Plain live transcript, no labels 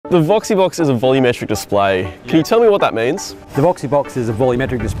The Voxiebox is a volumetric display. Can you tell me what that means? The Voxiebox is a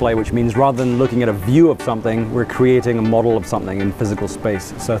volumetric display, which means rather than looking at a view of something, we're creating a model of something in physical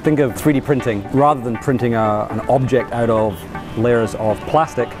space. So think of 3D printing. Rather than printing an object out of layers of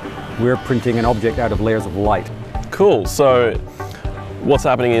plastic, we're printing an object out of layers of light. Cool. So what's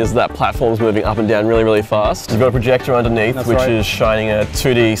happening is that platform's moving up and down really, really fast. You've got a projector underneath, That's which right. is shining a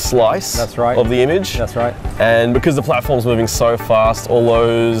 2D slice That's right. of the image. That's right. And because the platform's moving so fast, all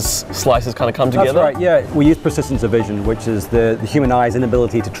those slices kind of come together. That's right, yeah. We use persistence of vision, which is the human eye's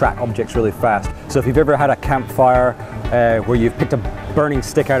inability to track objects really fast. So if you've ever had a campfire where you've picked a burning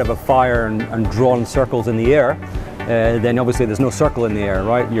stick out of a fire and drawn circles in the air, then obviously there's no circle in the air,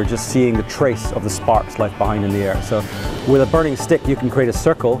 right? You're just seeing the trace of the sparks left behind in the air. So with a burning stick, you can create a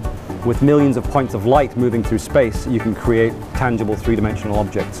circle. With millions of points of light moving through space, you can create tangible three-dimensional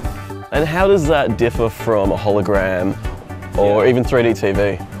objects. And how does that differ from a hologram or even 3D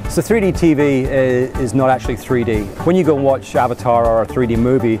TV? So 3D TV is not actually 3D. When you go and watch Avatar or a 3D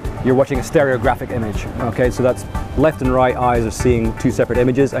movie, you're watching a stereographic image. Okay, so that's left and right eyes are seeing two separate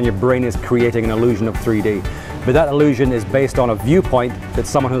images and your brain is creating an illusion of 3D. But that illusion is based on a viewpoint that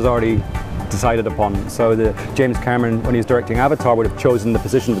someone has already decided upon. So James Cameron, when he was directing Avatar, would have chosen the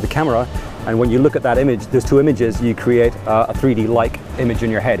position of the camera, and when you look at that image, those two images, you create a 3D-like image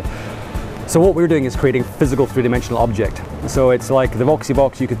in your head. So what we're doing is creating physical three-dimensional object. So it's like the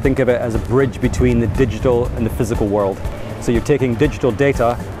Voxiebox, you could think of it as a bridge between the digital and the physical world. So you're taking digital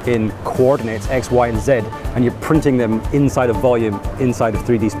data in coordinates X, Y, and Z, and you're printing them inside a volume, inside of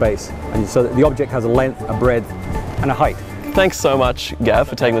 3D space. And so the object has a length, a breadth, and a height. Thanks so much, Gav,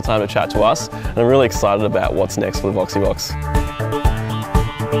 for taking the time to chat to us. And I'm really excited about what's next for the Voxiebox.